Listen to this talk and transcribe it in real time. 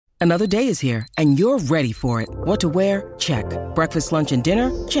Another day is here, and you're ready for it. What to wear? Check. Breakfast, lunch, and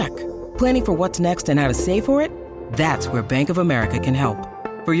dinner? Check. Planning for what's next and how to save for it? That's where Bank of America can help.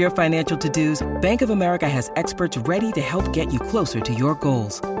 For your financial to-dos, Bank of America has experts ready to help get you closer to your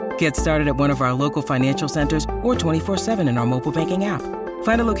goals. Get started at one of our local financial centers or 24/7 in our mobile banking app.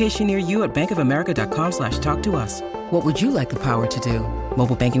 Find a location near you at bankofamerica.com/talktous. What would you like the power to do?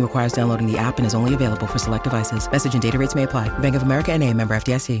 Mobile banking requires downloading the app and is only available for select devices. Message and data rates may apply. Bank of America N.A., member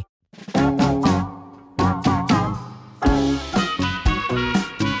FDIC.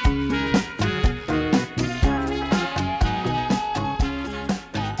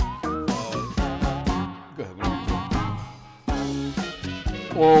 Go ahead.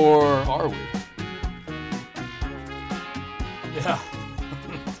 Or are we? Yeah.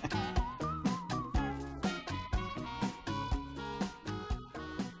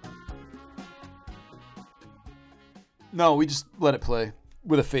 No, we just let it play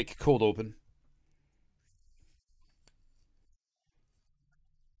with a fake cold open.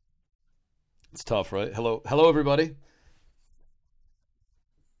 It's tough, right? Hello, everybody.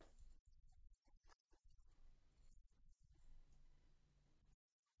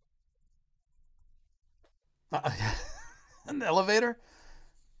 Uh, An elevator?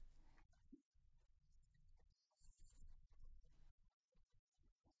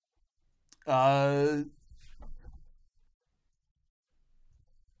 Uh,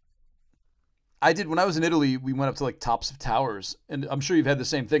 I did when I was in Italy. We went up to like tops of towers, and I'm sure you've had the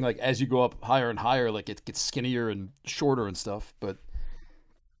same thing. Like as you go up higher and higher, like it gets skinnier and shorter and stuff. But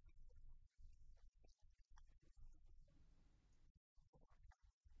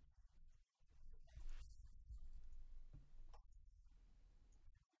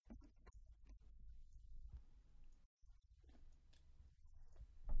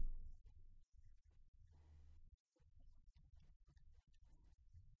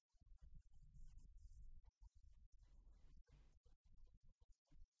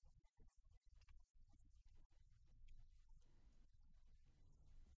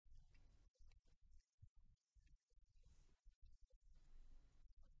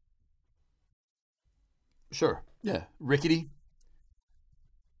sure, yeah, rickety,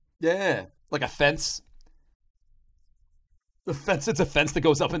 yeah, like a fence. The fence. It's a fence that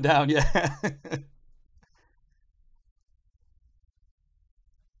goes up and down. Yeah.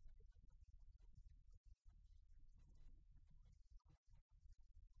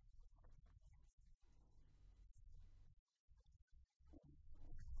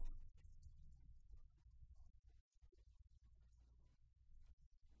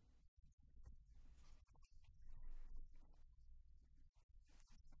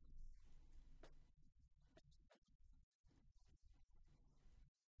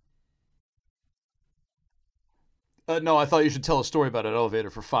 No, I thought you should tell a story about an elevator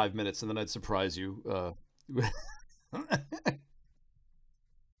for 5 minutes, and then I'd surprise you.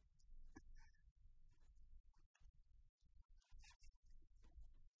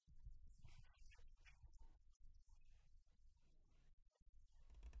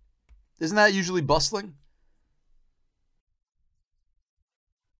 Isn't that usually bustling?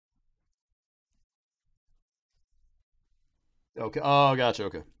 Okay. Oh, gotcha.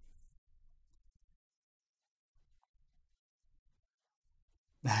 Okay.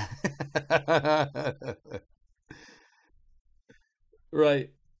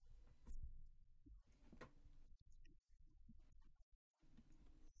 Right.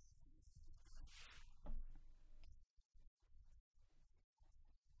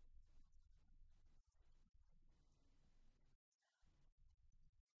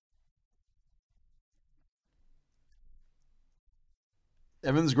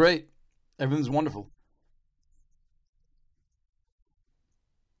 Everything's great. Everything's wonderful.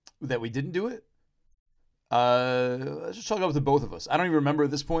 That we didn't do it. Let's just chalk it up to both of us. I don't even remember at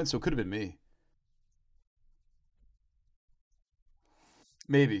this point, so it could have been me.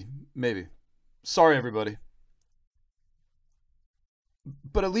 Maybe. Maybe. Sorry, everybody.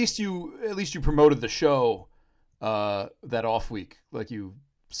 But at least you promoted the show that off week, like you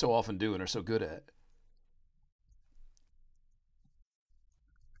so often do and are so good at.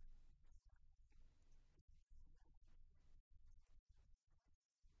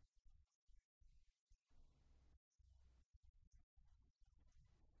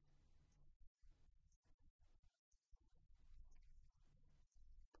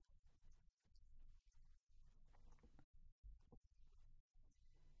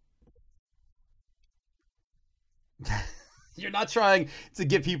 You're not trying to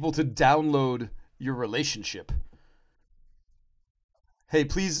get people to download your relationship. Hey,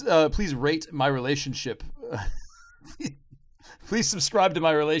 please rate my relationship. Please subscribe to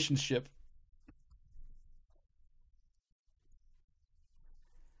my relationship.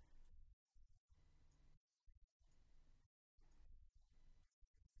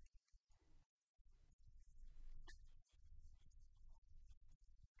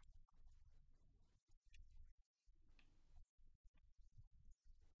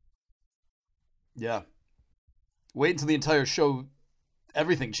 Yeah. Wait until the entire show,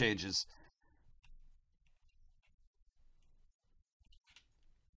 everything changes.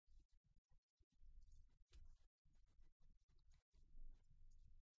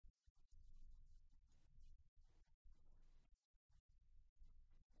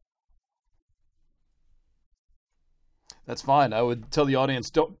 That's fine. I would tell the audience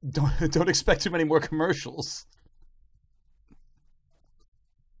don't expect too many more commercials.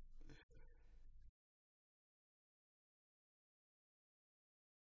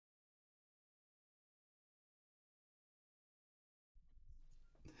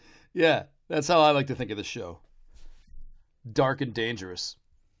 Yeah, that's how I like to think of the show. Dark and dangerous.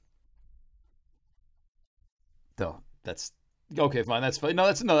 No, that's okay. Fine, that's fine. No,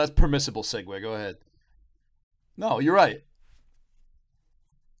 that's permissible segue. Go ahead. No, you're right.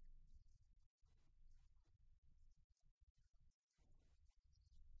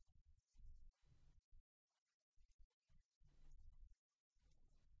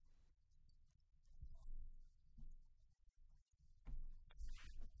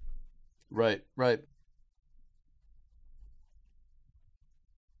 Right, right.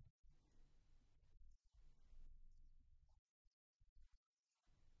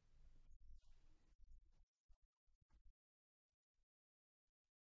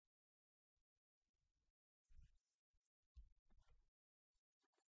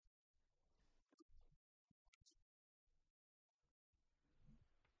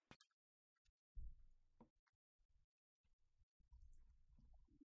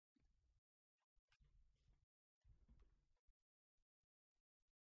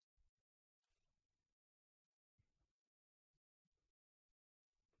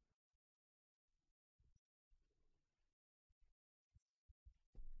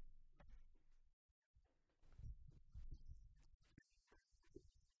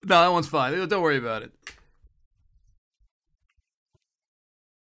 No, that one's fine. Don't worry about it.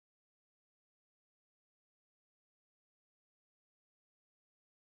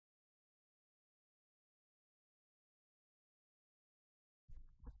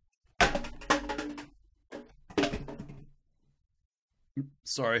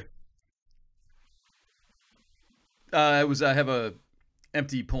 Sorry. I have a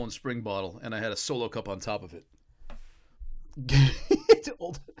empty Poland Spring bottle, and I had a solo cup on top of it.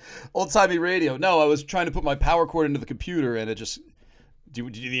 old old timey radio. No, I was trying to put my power cord into the computer, and it just do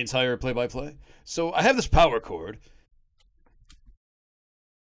the entire play by play. So I have this power cord.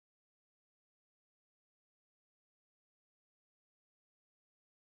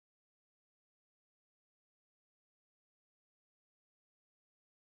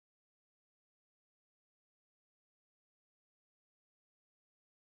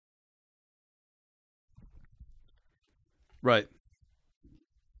 Right.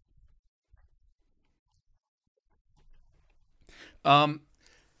 Um.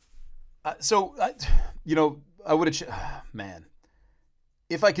 So I, I would have. Man,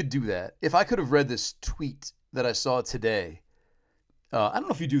 if I could do that, if I could have read this tweet that I saw today. I don't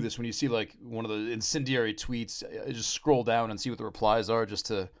know if you do this when you see like one of the incendiary tweets. I just scroll down and see what the replies are, just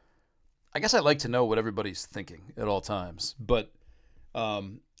to. I guess I like to know what everybody's thinking at all times. But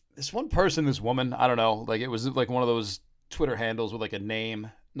this one person, this woman, I don't know, like it was like one of those Twitter handles with like a name,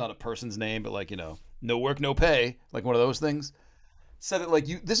 not a person's name, but like no work, no pay, like one of those things. Said it like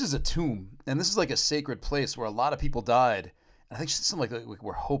this is a tomb, and this is like a sacred place where a lot of people died. I think something like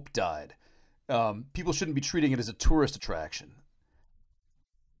where hope died. People shouldn't be treating it as a tourist attraction.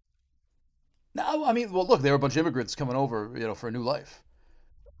 No, I mean, well, look, there were a bunch of immigrants coming over, for a new life.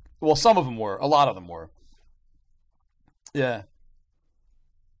 Well, some of them were. A lot of them were. Yeah.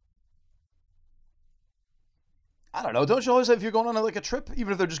 I don't know. Don't you always have if you're going on like a trip,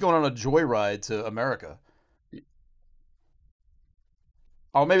 even if they're just going on a joyride to America?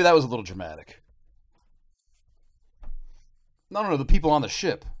 Oh, maybe that was a little dramatic. No, no, no. The people on the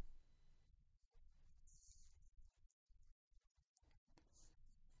ship,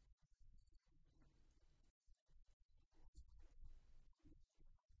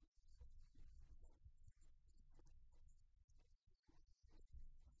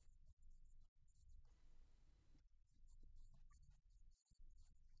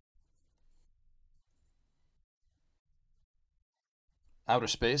 outer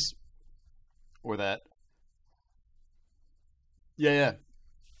space, or that. Yeah, yeah,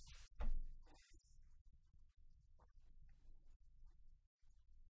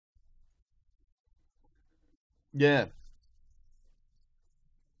 yeah.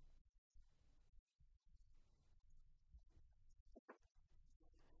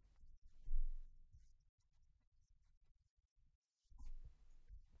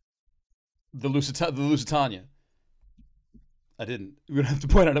 The Lusitania. I didn't. We're gonna have to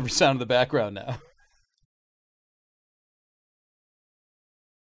point out every sound in the background now.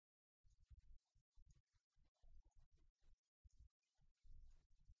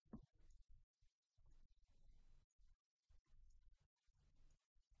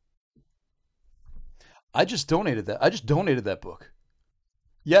 I just donated that. I just donated that book.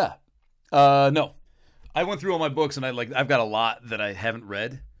 Yeah. No. I went through all my books and I've got a lot that I haven't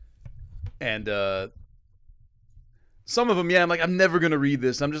read, and some of them, yeah, I'm like, I'm never gonna read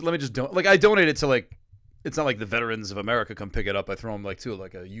this. I'm just let me just don't like I donate it to like it's not like the Veterans of America come pick it up. I throw them like to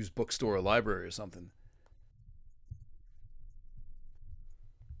like a used bookstore or library or something.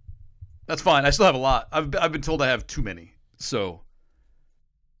 That's fine. I still have a lot. I've been told I have too many. So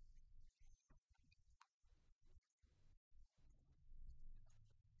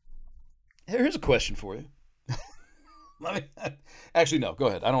here's a question for you. Let me actually no. Go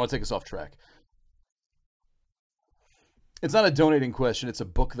ahead. I don't want to take us off track. It's not a donating question. It's a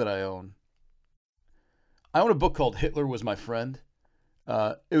book that I own. I own a book called Hitler Was My Friend.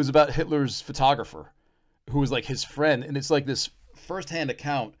 It was about Hitler's photographer, who was like his friend, and it's like this firsthand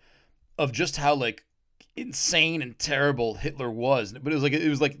account of just how like insane and terrible Hitler was. But it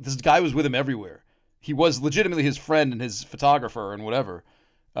was like this guy was with him everywhere. He was legitimately his friend and his photographer and whatever.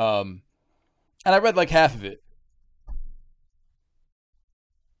 Um, and I read like half of it,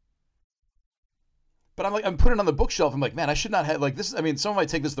 but I'm putting it on the bookshelf. I'm like, man, I should not have like this. I mean, someone might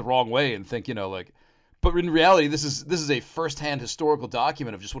take this the wrong way and think, like, but in reality, this is a firsthand historical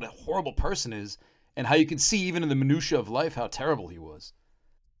document of just what a horrible person is and how you can see even in the minutia of life how terrible he was.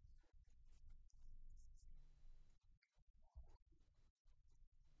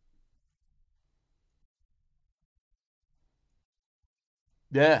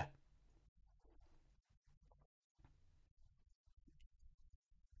 Yeah,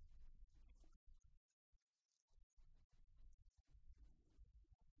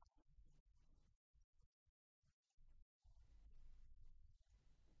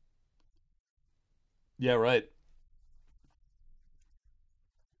 yeah, right.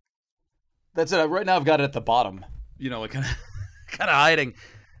 That's it. Right now, I've got it at the bottom. Like kind of hiding.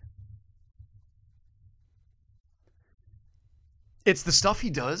 It's the stuff he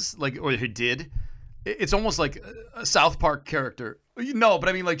does, like or he did. It's almost like a South Park character. No, but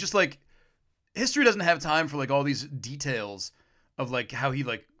I mean, like just like history doesn't have time for like all these details of like how he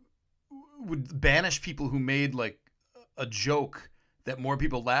like would banish people who made like a joke that more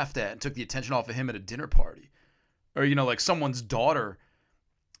people laughed at and took the attention off of him at a dinner party, or like someone's daughter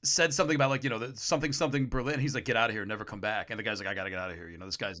said something about like something something Berlin. He's like, get out of here, never come back, and the guy's like, I gotta get out of here.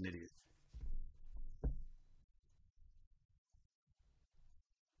 This guy's an idiot.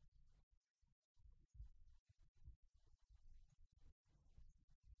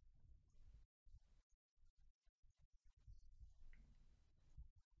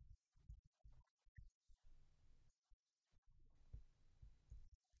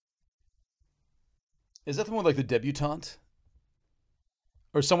 Is that the one like the debutante,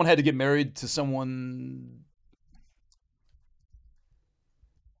 or someone had to get married to someone?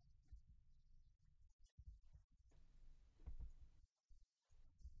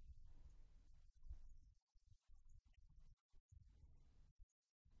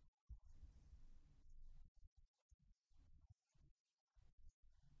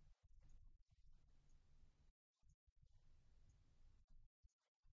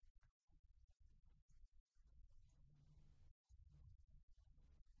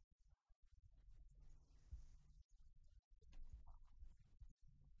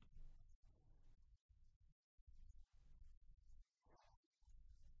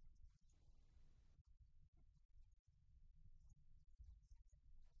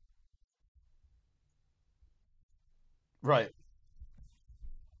 Right,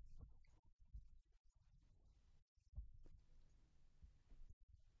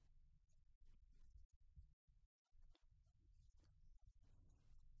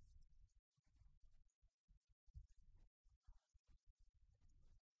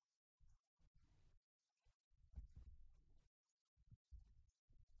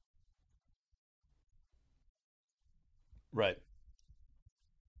 right.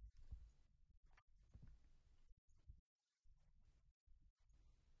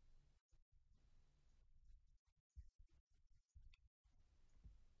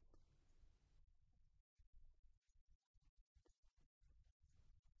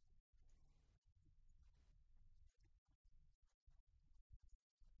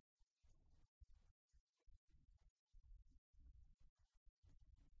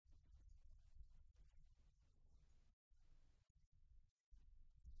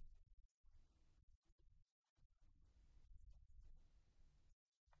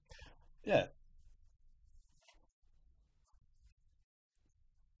 Yeah.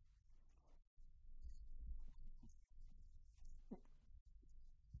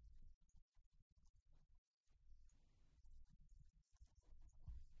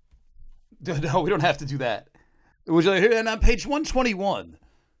 No, we don't have to do that. Would you like here? And on page 121.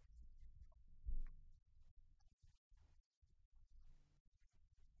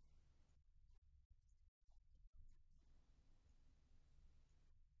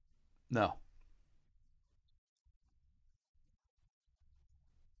 No.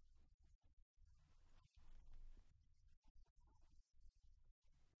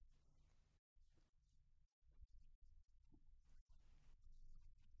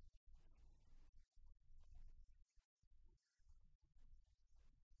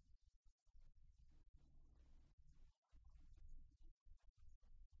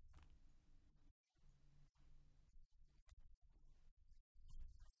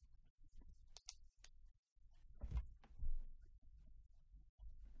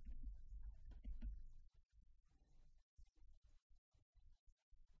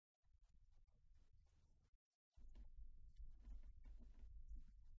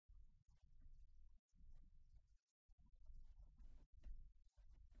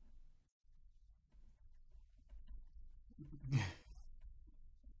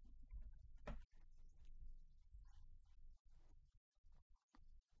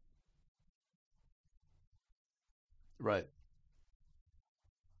 Right.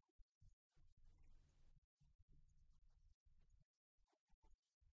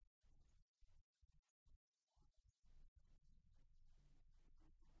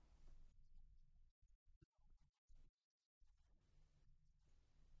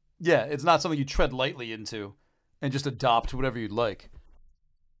 Yeah, it's not something you tread lightly into and just adopt whatever you'd like.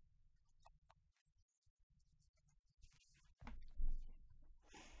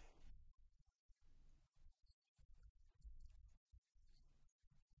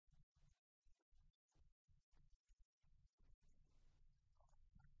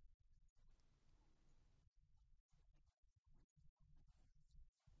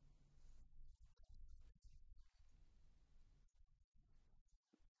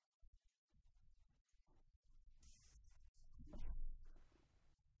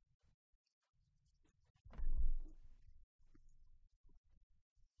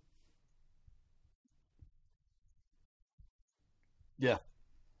 Yeah.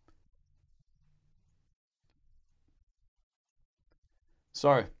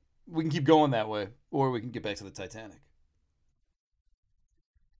 Sorry. We can keep going that way, or we can get back to the Titanic.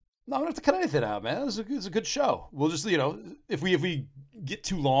 No, we don't have to cut anything out, man. It's a good show. We'll just, if we get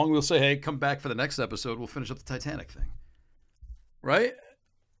too long, we'll say, hey, come back for the next episode. We'll finish up the Titanic thing, right?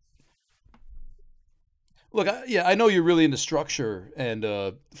 Look, yeah, I know you're really into structure and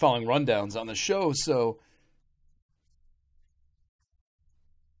following rundowns on the show. So,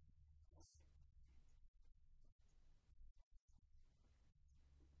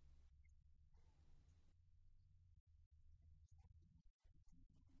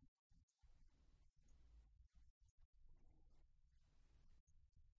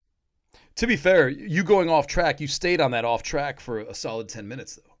 to be fair, you going off track, you stayed on that off track for a solid 10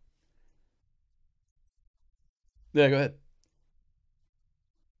 minutes, though. Yeah, go ahead.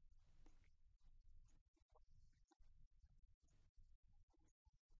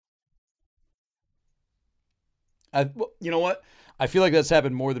 Well, you know what? I feel like that's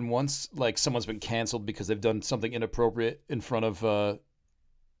happened more than once. Like someone's been canceled because they've done something inappropriate in front of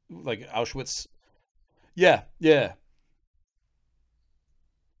like Auschwitz. Yeah, yeah.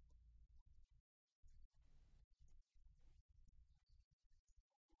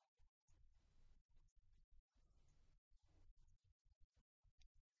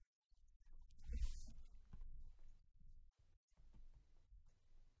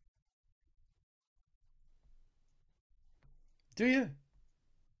 Do you?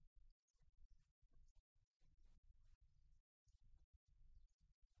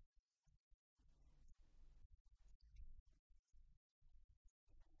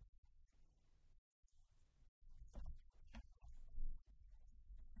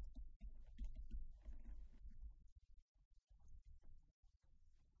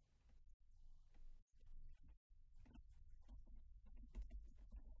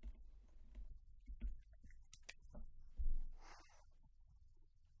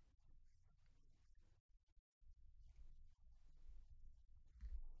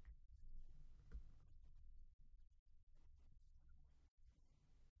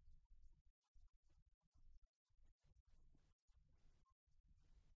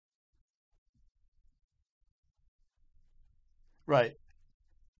 Right.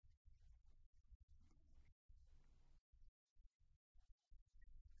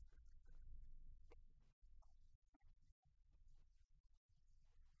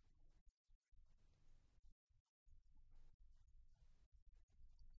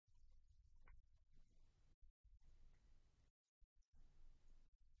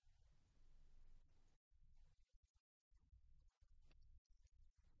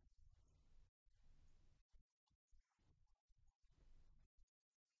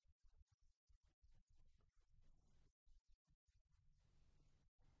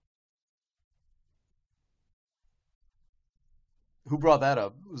 Who brought that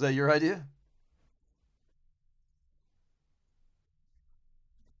up? Was that your idea?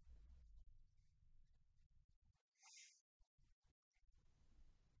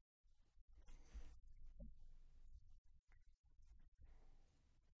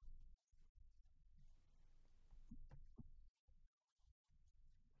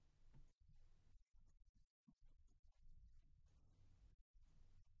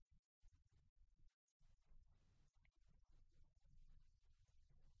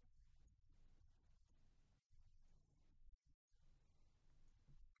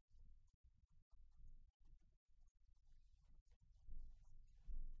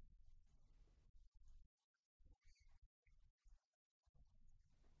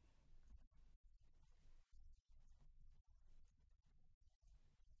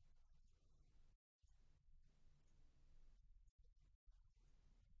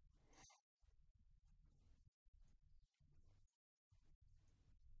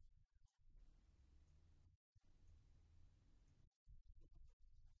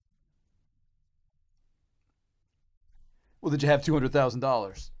 Well, did you have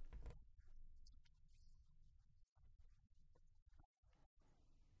 $200,000?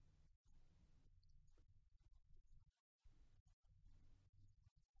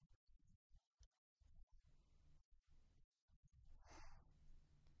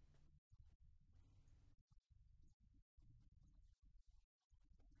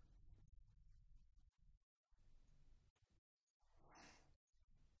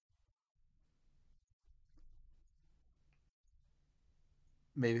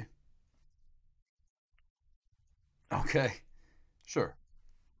 Maybe. Okay, sure.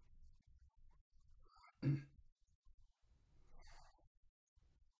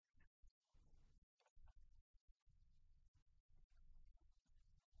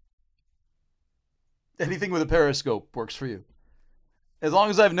 Anything with a periscope works for you. As long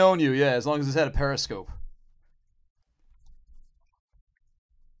as I've known you, yeah. As long as it's had a periscope.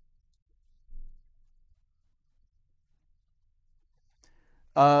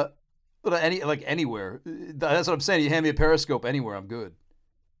 Uh, any like anywhere. That's what I'm saying. You hand me a periscope anywhere, I'm good.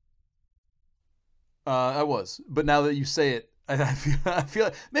 I was, but now that you say it, I feel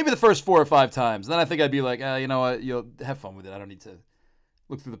like maybe the first 4 or 5 times. Then I think I'd be like, you know what, you'll have fun with it. I don't need to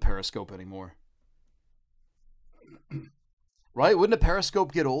look through the periscope anymore. Right? Wouldn't a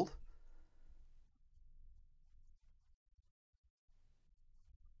periscope get old?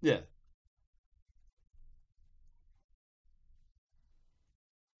 Yeah.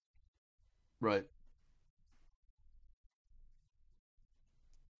 Right.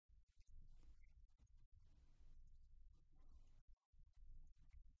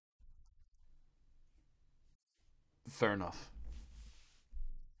 Fair enough.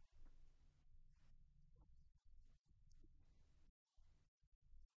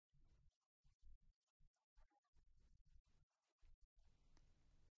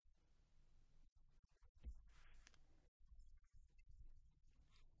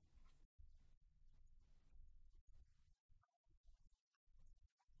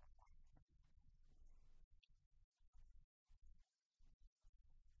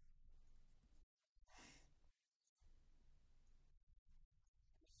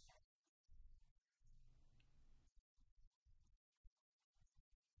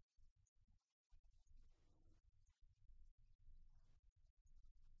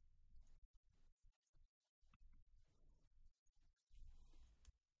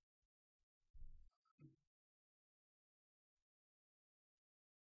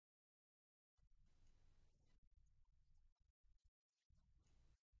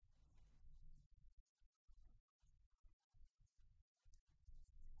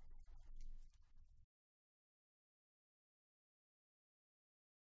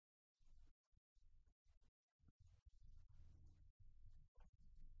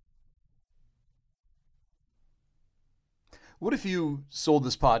 What if you sold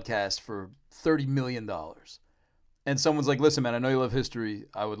this podcast for $30 million, and someone's like, "Listen, man, I know you love history.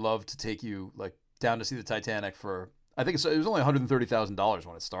 I would love to take you like down to see the Titanic for. I think it was only $130,000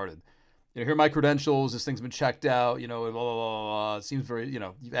 when it started. Here are my credentials. This thing's been checked out. Blah blah blah blah. It seems very.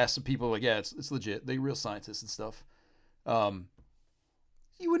 You've asked some people like, yeah, it's legit. They real scientists and stuff. Um,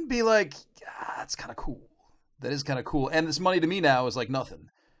 you wouldn't be like, that's kind of cool. That is kind of cool. And this money to me now is like nothing.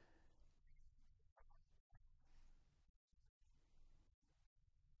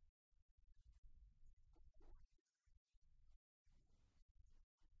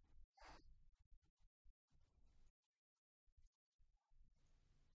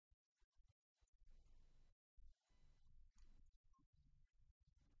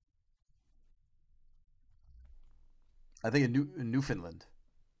 I think in Newfoundland.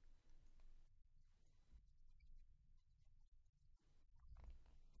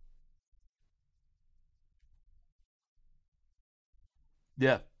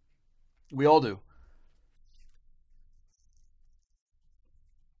 Yeah, we all do.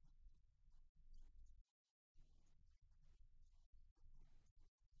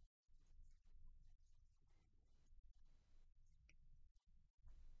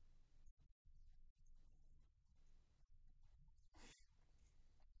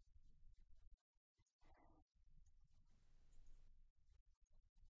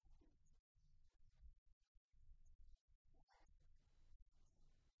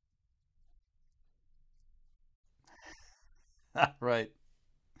 Right,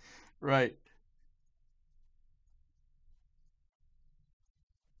 right.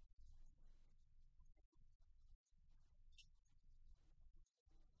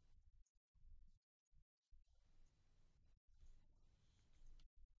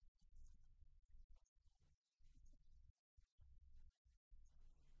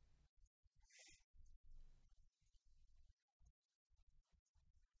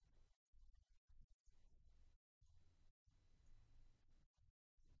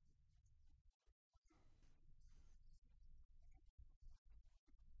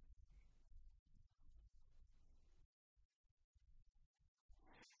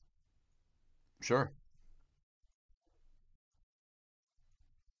 Sure.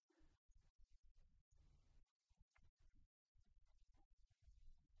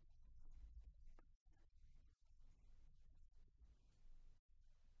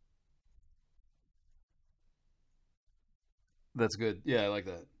 That's good. Yeah, I like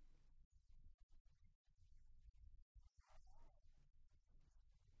that.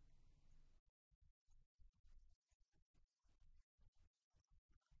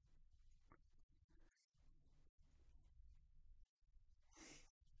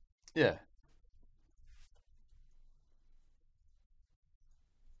 Yeah.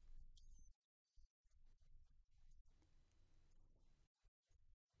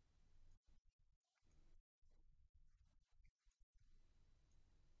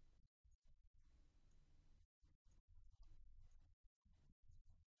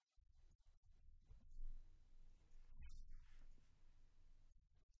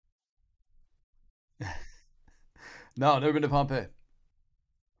 No, never been to Pompeii.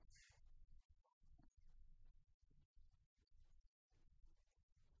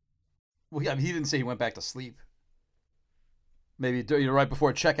 Well, yeah, I mean, he didn't say he went back to sleep. Maybe right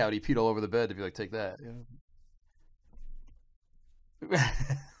before checkout, he peed all over the bed to be like, take that. You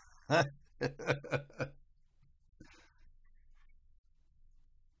know?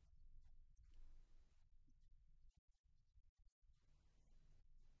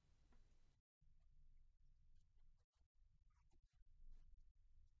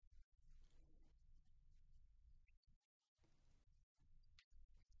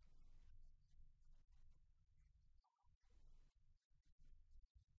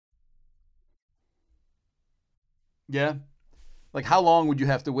 Yeah. Like, how long would you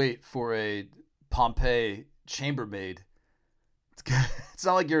have to wait for a Pompeii chambermaid? It's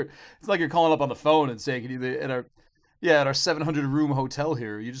not like you're. It's not like you're calling up on the phone and saying, "Can you at our, yeah, at our 700 room hotel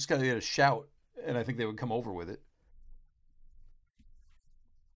here?" You just gotta get a shout, and I think they would come over with it,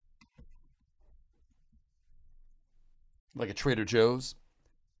 like a Trader Joe's.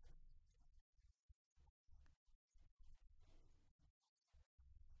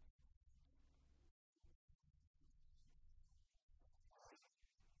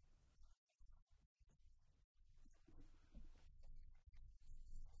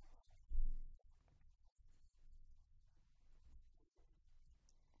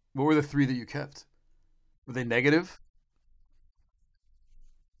 What were the three that you kept? Were they negative?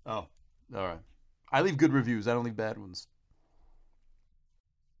 Oh, all right. I leave good reviews. I don't leave bad ones.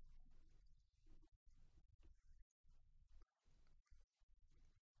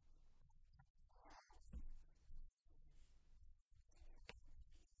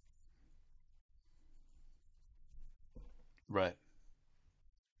 Right.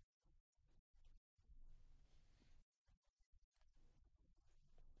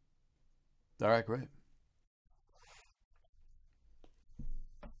 All right. Great.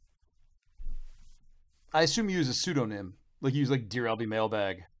 I assume you use a pseudonym, like you use like Dear Albie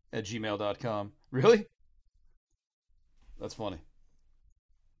Mailbag at gmail.com. Really? That's funny.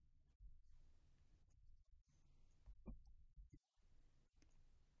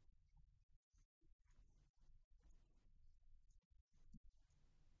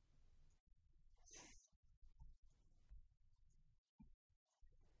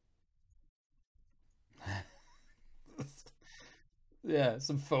 Yeah,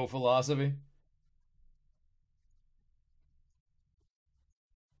 some faux philosophy.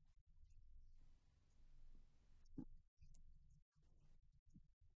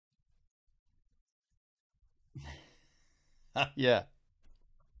 Yeah.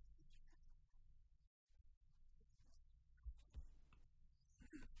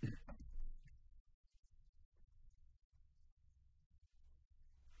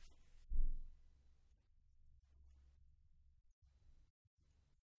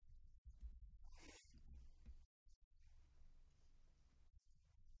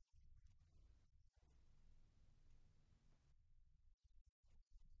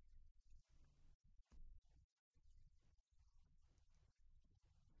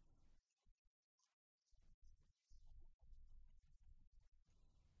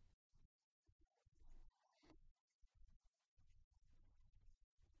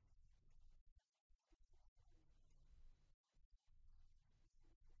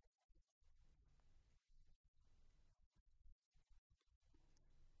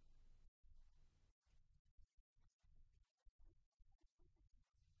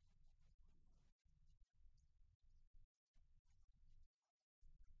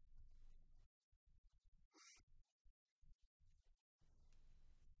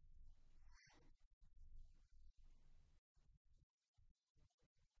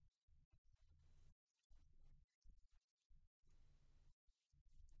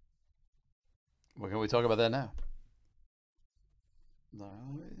 Well, can we talk about that now?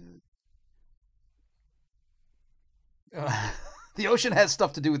 No. The ocean has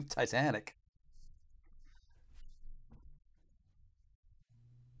stuff to do with Titanic.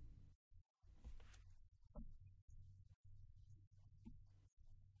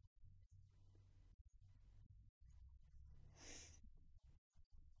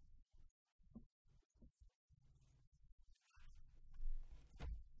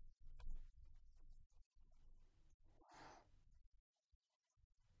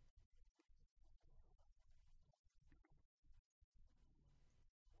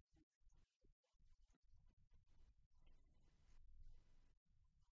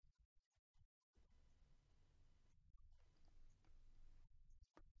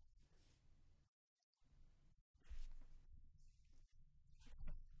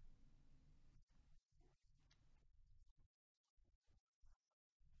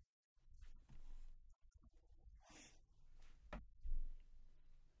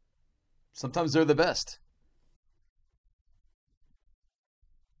 Sometimes they're the best.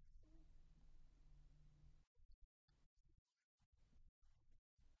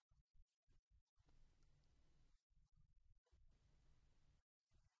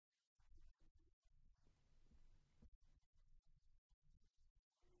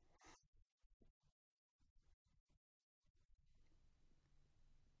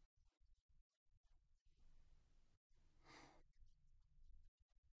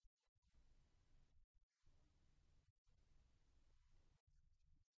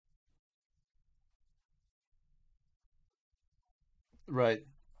 Right.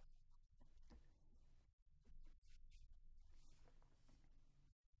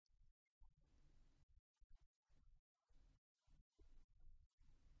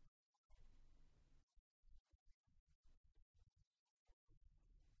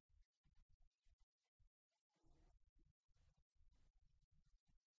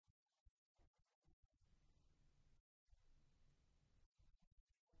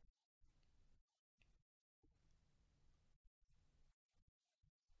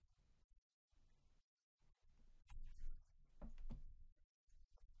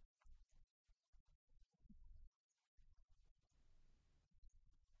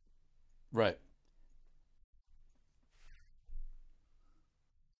 Right.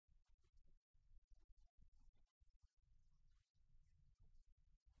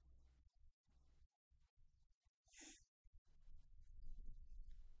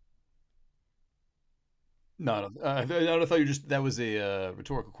 No, no, I thought you just that was a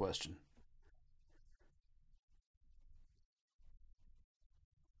rhetorical question.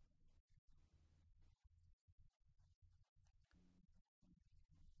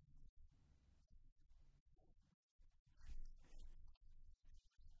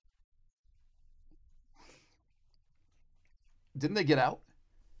 Didn't they get out?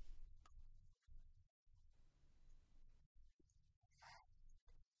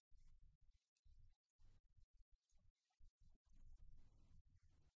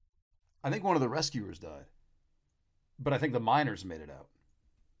 I think one of the rescuers died, but I think the miners made it out.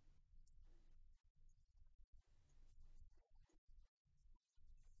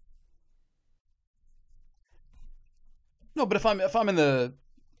 No, but if I'm in the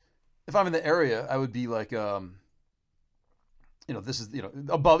area, I would be like, this is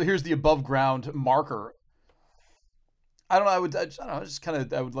above. Here's the above ground marker. I don't know. I don't know. Just kind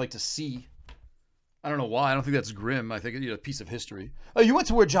of I would like to see. I don't know why. I don't think that's grim. I think a piece of history. Oh, you went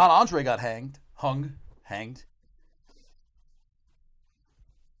to where John Andre got hanged.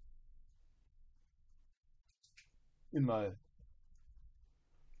 In my,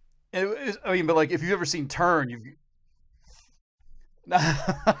 I mean, but like if you've ever seen Turn, you've.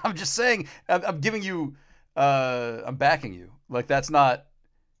 I'm just saying. I'm giving you. I'm backing you. Like that's not.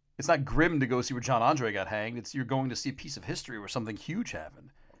 It's not grim to go see where John Andre got hanged. It's you're going to see a piece of history where something huge happened.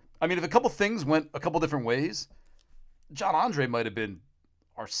 I mean, if a couple things went a couple different ways, John Andre might have been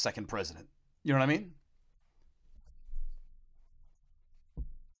our second president. You know what I mean?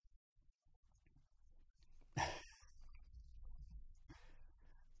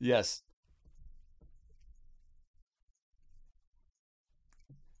 Yes.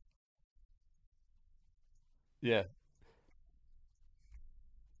 Yeah.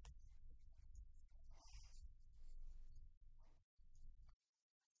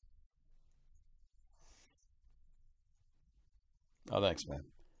 Oh, thanks, man.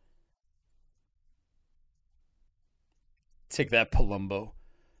 Take that, Palumbo.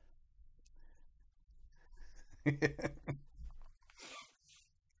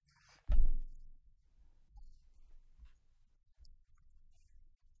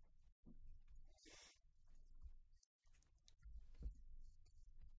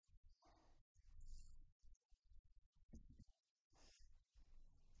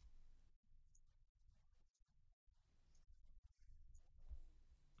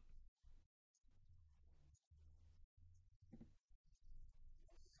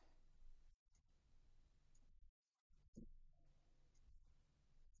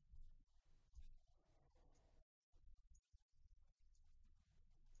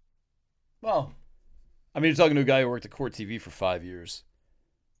 Well, I mean, you're talking to a guy who worked at Court TV for 5 years,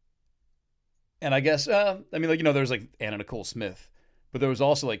 and I guess, I mean, like there was like Anna Nicole Smith, but there was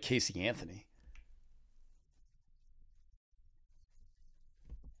also like Casey Anthony.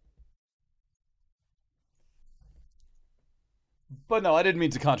 But no, I didn't mean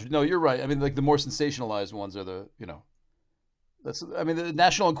to contradict. No, you're right. I mean, like the more sensationalized ones are the that's. I mean, the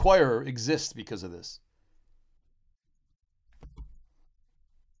National Enquirer exists because of this.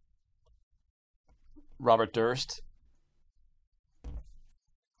 Robert Durst.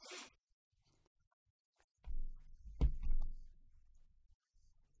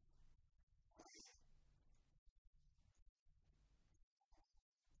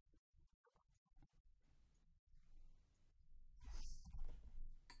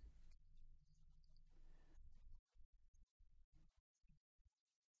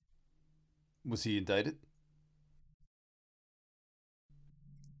 Was he indicted?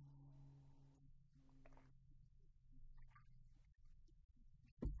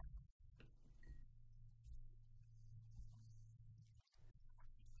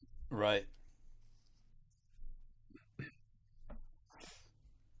 Right.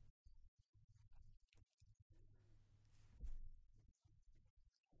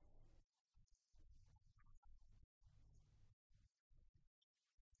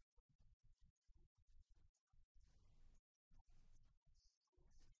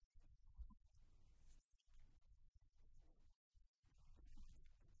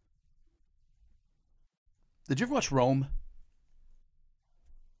 Did you ever watch Rome?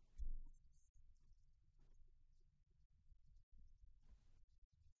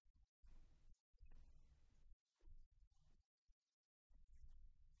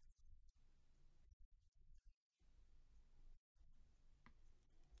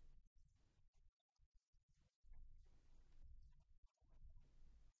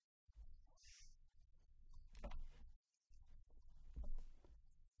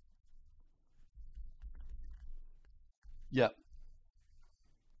 Yeah.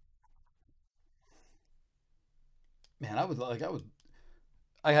 Man, I would.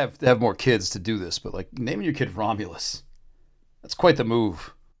 I have to have more kids to do this, but like naming your kid Romulus, that's quite the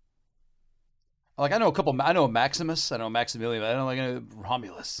move. Like I know a couple. I know a Maximus. I know a Maximilian. I don't like a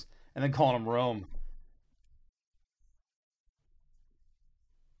Romulus, and then calling him Rome.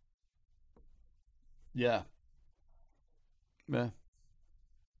 Yeah. Yeah.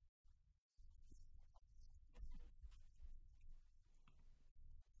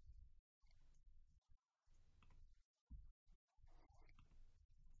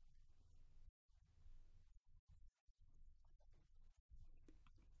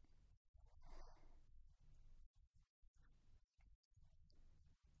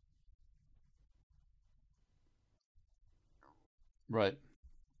 Right.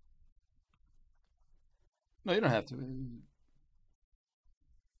 No, you don't have to.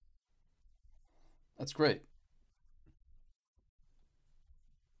 That's great.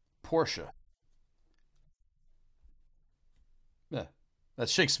 Portia. Yeah.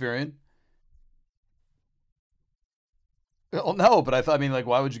 That's Shakespearean. Oh no, but I thought. I mean, like,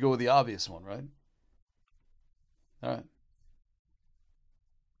 why would you go with the obvious one, right? All right.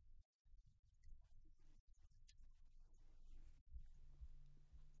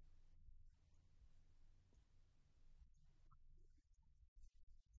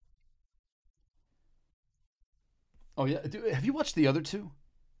 Oh yeah. Have you watched the other two?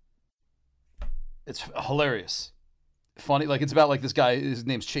 It's hilarious. Funny. Like it's about like this guy. His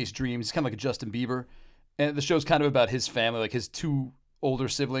name's Chase Dreams. He's kind of like a Justin Bieber, and the show's kind of about his family, like his two older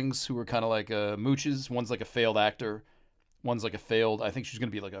siblings who are kind of like mooches. One's like a failed actor. One's like a failed. I think she's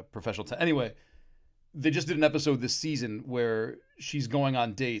gonna be like a professional. Anyway, they just did an episode this season where she's going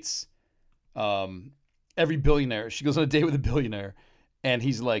on dates. Every billionaire, she goes on a date with a billionaire, and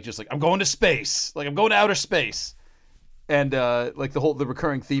he's like, just like, I'm going to space, like I'm going to outer space, and like the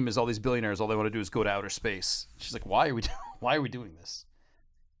recurring theme is all these billionaires, all they want to do is go to outer space. She's like, why are we why are we doing this?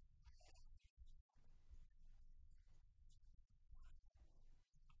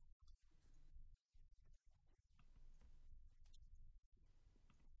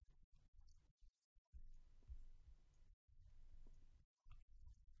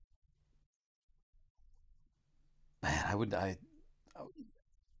 Man,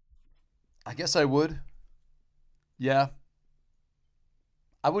 I guess I would. Yeah,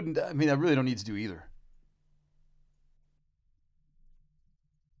 I wouldn't. I mean, I really don't need to do either.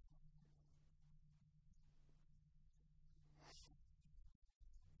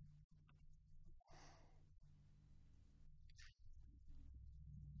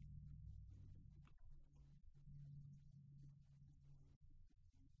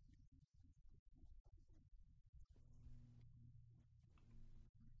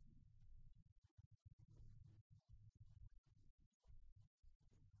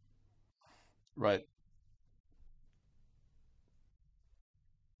 Right.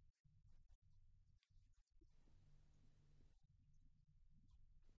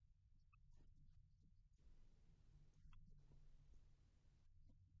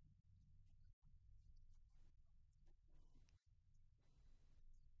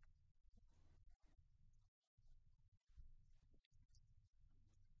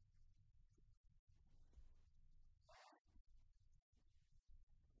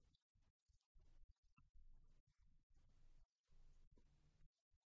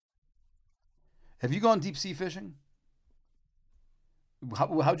 Have you gone deep sea fishing?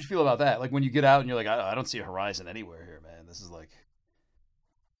 How'd you feel about that? Like when you get out and you're like, I don't see a horizon anywhere here, man. This is like.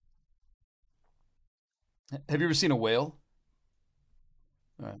 Have you ever seen a whale?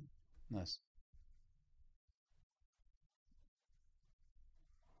 All right. Nice.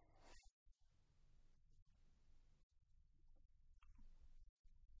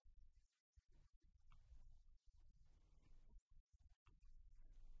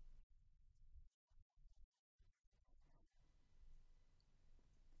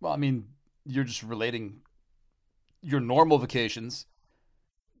 Well, I mean, you're just relating your normal vacations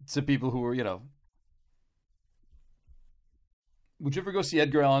to people who are, would you ever go see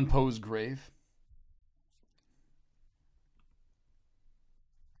Edgar Allan Poe's grave?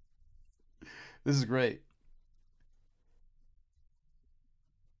 This is great.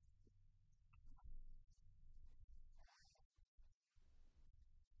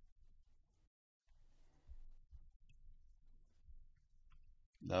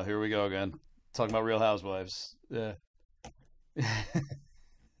 Now, here we go again. Talking about Real Housewives. Yeah.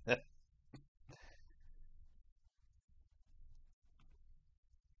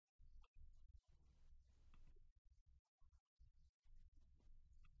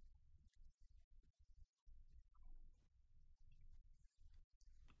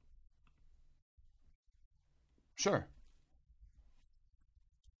 Sure.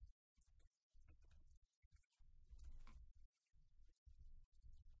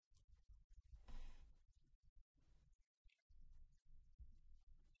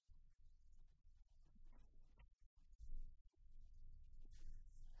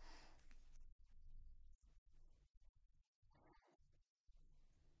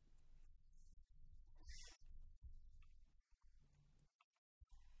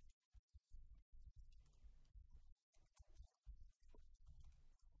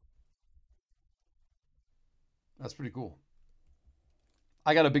 That's pretty cool.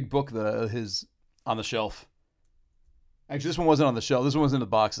 I got a big book that his on the shelf. Actually, this one wasn't on the shelf. This one was in the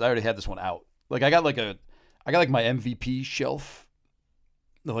boxes. I already had this one out. Like I got like my MVP shelf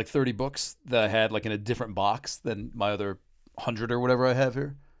They're like 30 books that I had like in a different box than my other 100 or whatever I have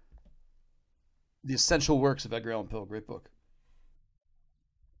here. The Essential Works of Edgar Allan Poe, great book.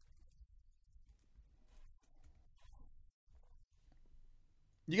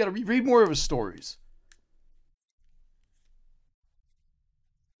 You got to read more of his stories.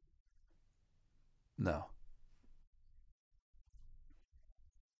 No,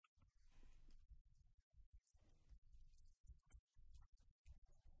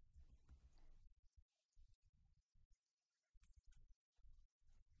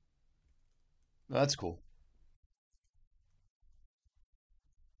 that's cool.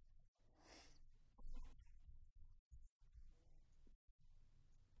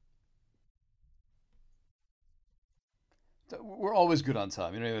 We're always good on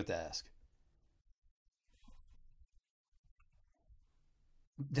time. You don't even have to ask.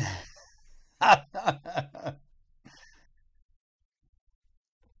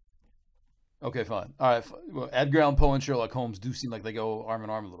 Okay, fine. All right. Well, Edgar Allan Poe and Sherlock Holmes do seem like they go arm in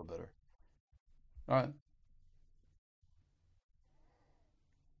arm a little better. All right.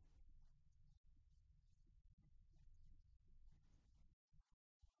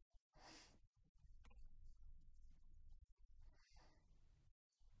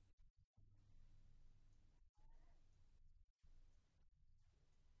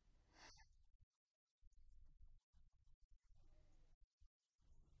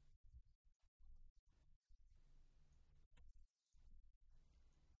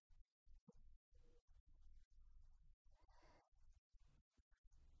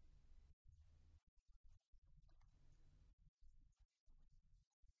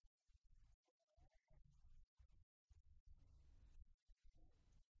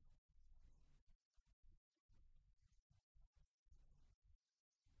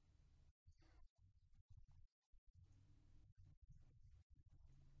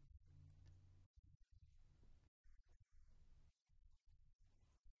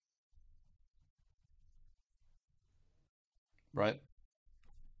 Right.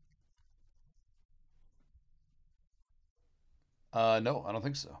 No, I don't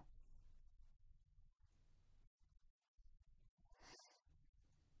think so.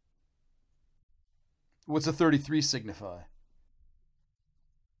 What's a 33 signify?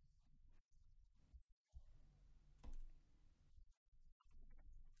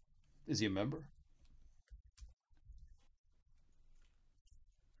 Is he a member?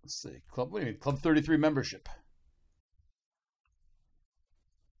 Let's see. Club. What do you mean? Club 33 membership.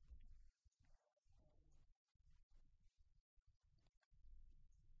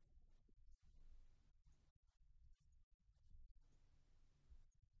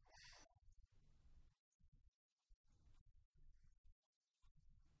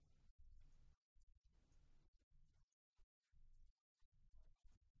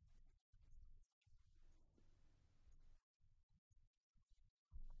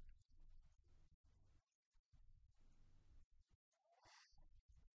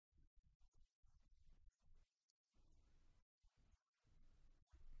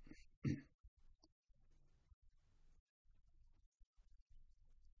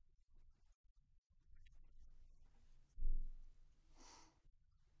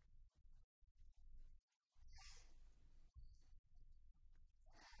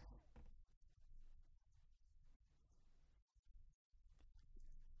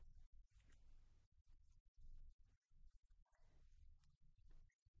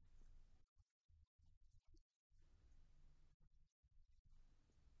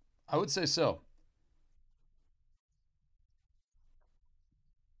 I would say so.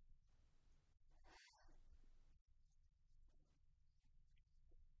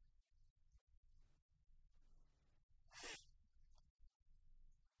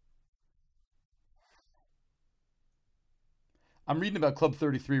 I'm reading about Club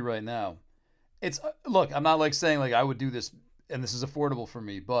 33 right now. It's look. I'm not like saying like I would do this and this is affordable for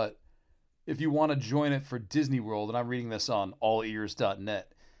me, but if you want to join it for Disney World, and I'm reading this on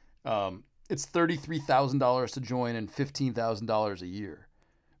allears.net, it's $33,000 to join and $15,000 a year,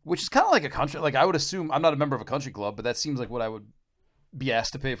 which is kind of like a country. Like I would assume I'm not a member of a country club, but that seems like what I would be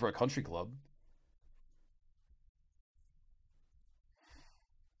asked to pay for a country club.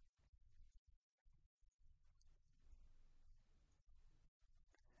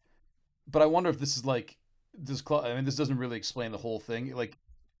 But I wonder if this is like this club. I mean, this doesn't really explain the whole thing. Like,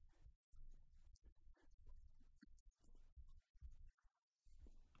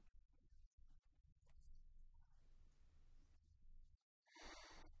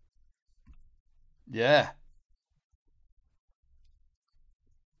 yeah.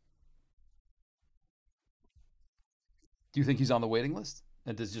 Do you think he's on the waiting list?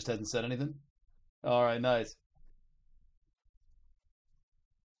 And just hasn't said anything. All right, nice.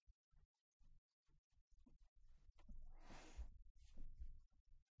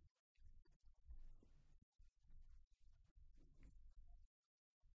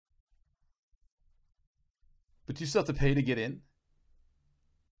 But you still have to pay to get in.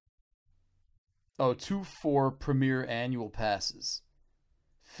 Oh, 2 for premier annual passes,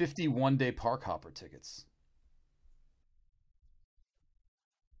 51 day park hopper tickets.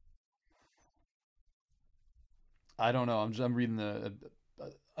 I don't know. I'm reading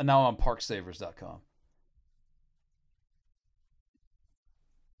now on parksavers.com.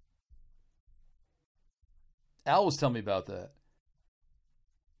 Al was telling me about that.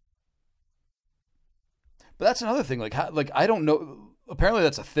 But that's another thing. Like I don't know. Apparently,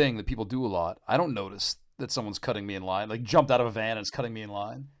 that's a thing that people do a lot. I don't notice that someone's cutting me in line. Like jumped out of a van and is cutting me in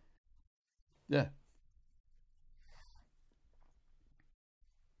line. Yeah.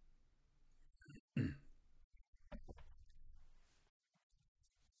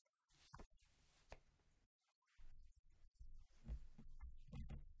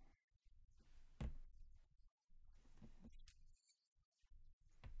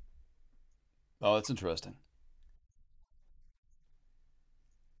 Oh, that's interesting.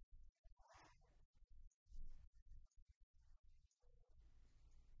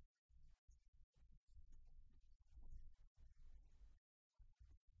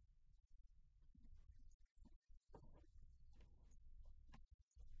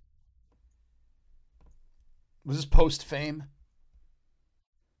 Was this post fame?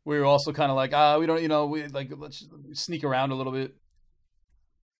 We were also kind of like, we don't, we like let's sneak around a little bit.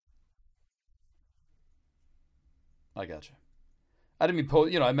 I got you. I didn't mean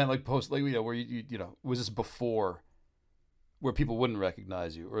post. I meant like post, like where was this before where people wouldn't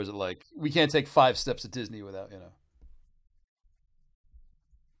recognize you, or is it like we can't take 5 steps at Disney without?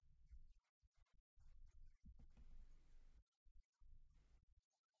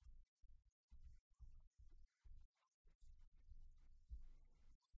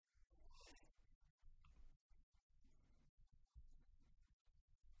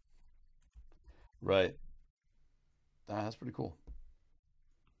 Right. That's pretty cool.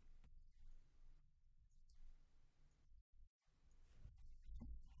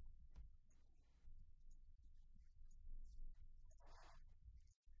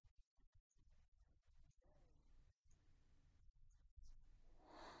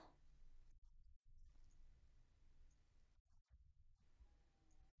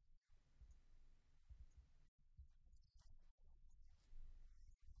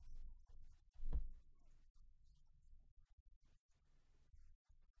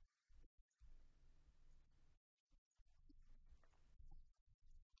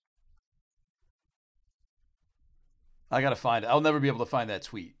 I gotta find it. I'll never be able to find that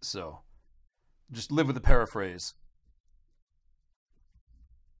tweet, so just live with the paraphrase.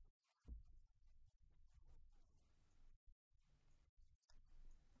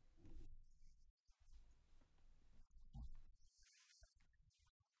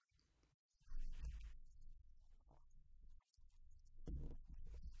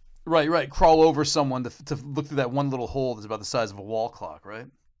 Right, right. Crawl over someone to look through that one little hole that's about the size of a wall clock, right?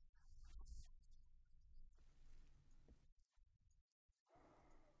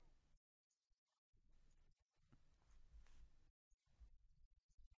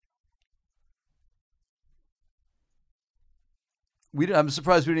 I'm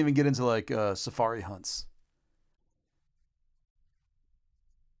surprised we didn't even get into like safari hunts.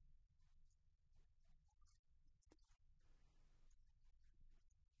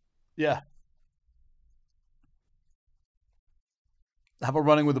 Yeah. How about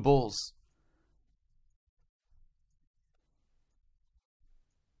running with the bulls?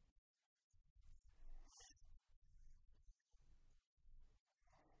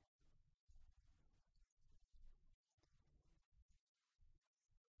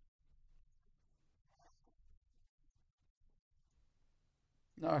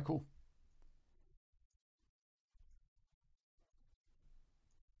 All right, cool.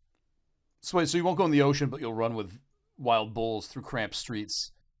 So wait, so you won't go in the ocean, but you'll run with wild bulls through cramped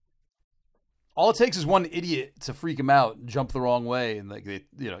streets. All it takes is one idiot to freak him out, jump the wrong way, and like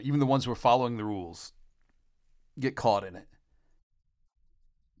even the ones who are following the rules get caught in it.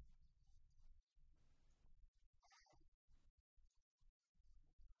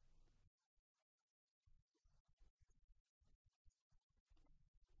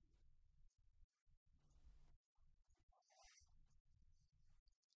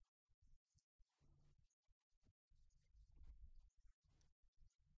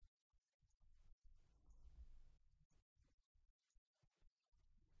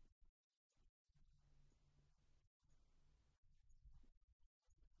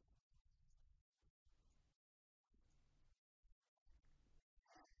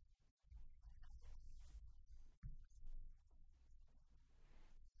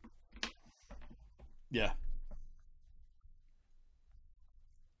 Yeah.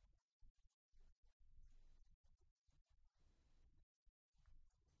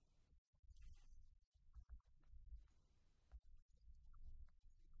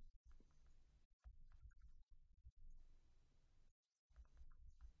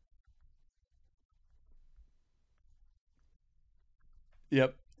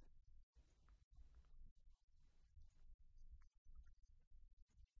 Yep.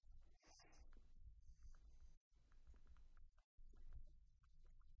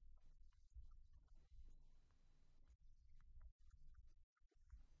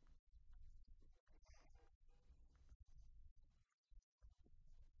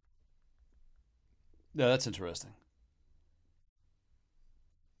 Yeah, that's interesting.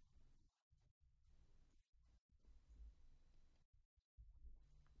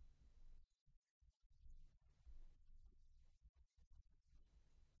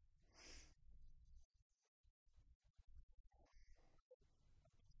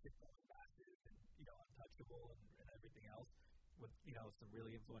 Untouchable and everything else with some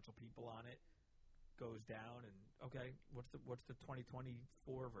really influential people on it goes down. And okay, what's the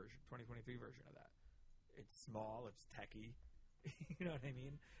 2024 version, 2023 version of that? It's small, it's techie. You know what I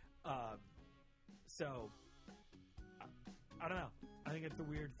mean? Um, so I don't know. I think it's a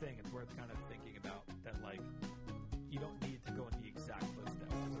weird thing. It's worth kind of thinking about that. Like, you don't need to go in the exact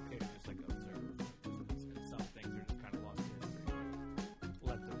footsteps. It's okay to just like observe. And some things are just kind of lost in history.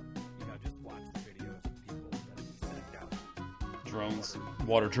 Let them, just watch the videos of people that send out Drones,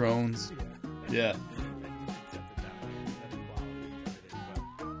 water drones. Yeah. And you can accept it that way. That's the quality of it.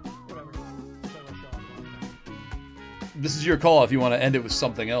 But whatever. So I'll show up. This is your call if you want to end it with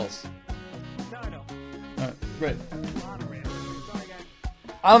something else. No, I know. All right, great. A lot of rambling. Sorry, guys.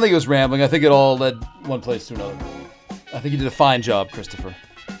 I don't think it was rambling. I think it all led one place to another. I think you did a fine job, Christopher.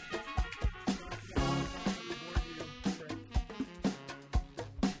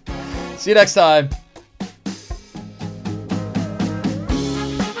 See you next time.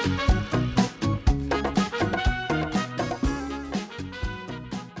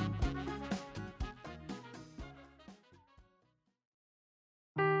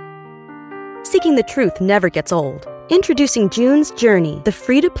 Seeking the truth never gets old. Introducing June's Journey, the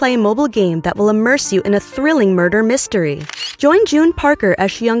free-to-play mobile game that will immerse you in a thrilling murder mystery. Join June Parker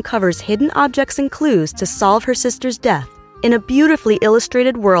as she uncovers hidden objects and clues to solve her sister's death in a beautifully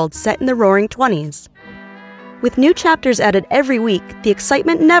illustrated world set in the Roaring '20s. With new chapters added every week, the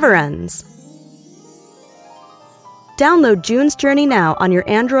excitement never ends. Download June's Journey now on your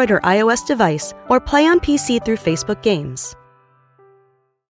Android or iOS device, or play on PC through Facebook Games.